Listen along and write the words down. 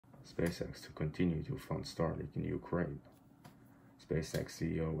SpaceX to continue to fund Starlink in Ukraine. SpaceX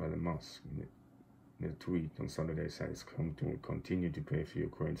CEO Elon Musk, in a tweet on Saturday, said his company will continue to pay for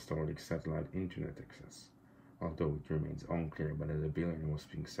Ukraine's Starlink satellite internet access, although it remains unclear whether the billionaire was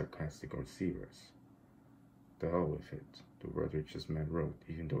being sarcastic or serious. The hell with it, the world richest man wrote,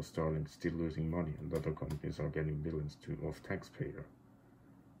 even though Starlink is still losing money and other companies are getting billions of taxpayer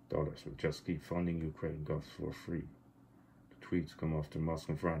dollars will just keep funding Ukraine gods for free. The tweets come after Musk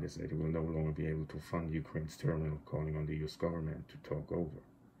on Friday said he will no longer be able to fund Ukraine's terminal, calling on the US government to talk over.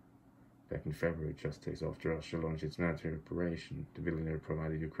 Back in February, just days after Russia launched its military operation, the billionaire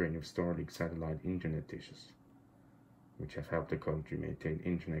provided Ukraine with Starlink satellite internet dishes, which have helped the country maintain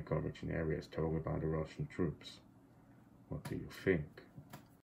internet coverage in areas targeted by the Russian troops. What do you think?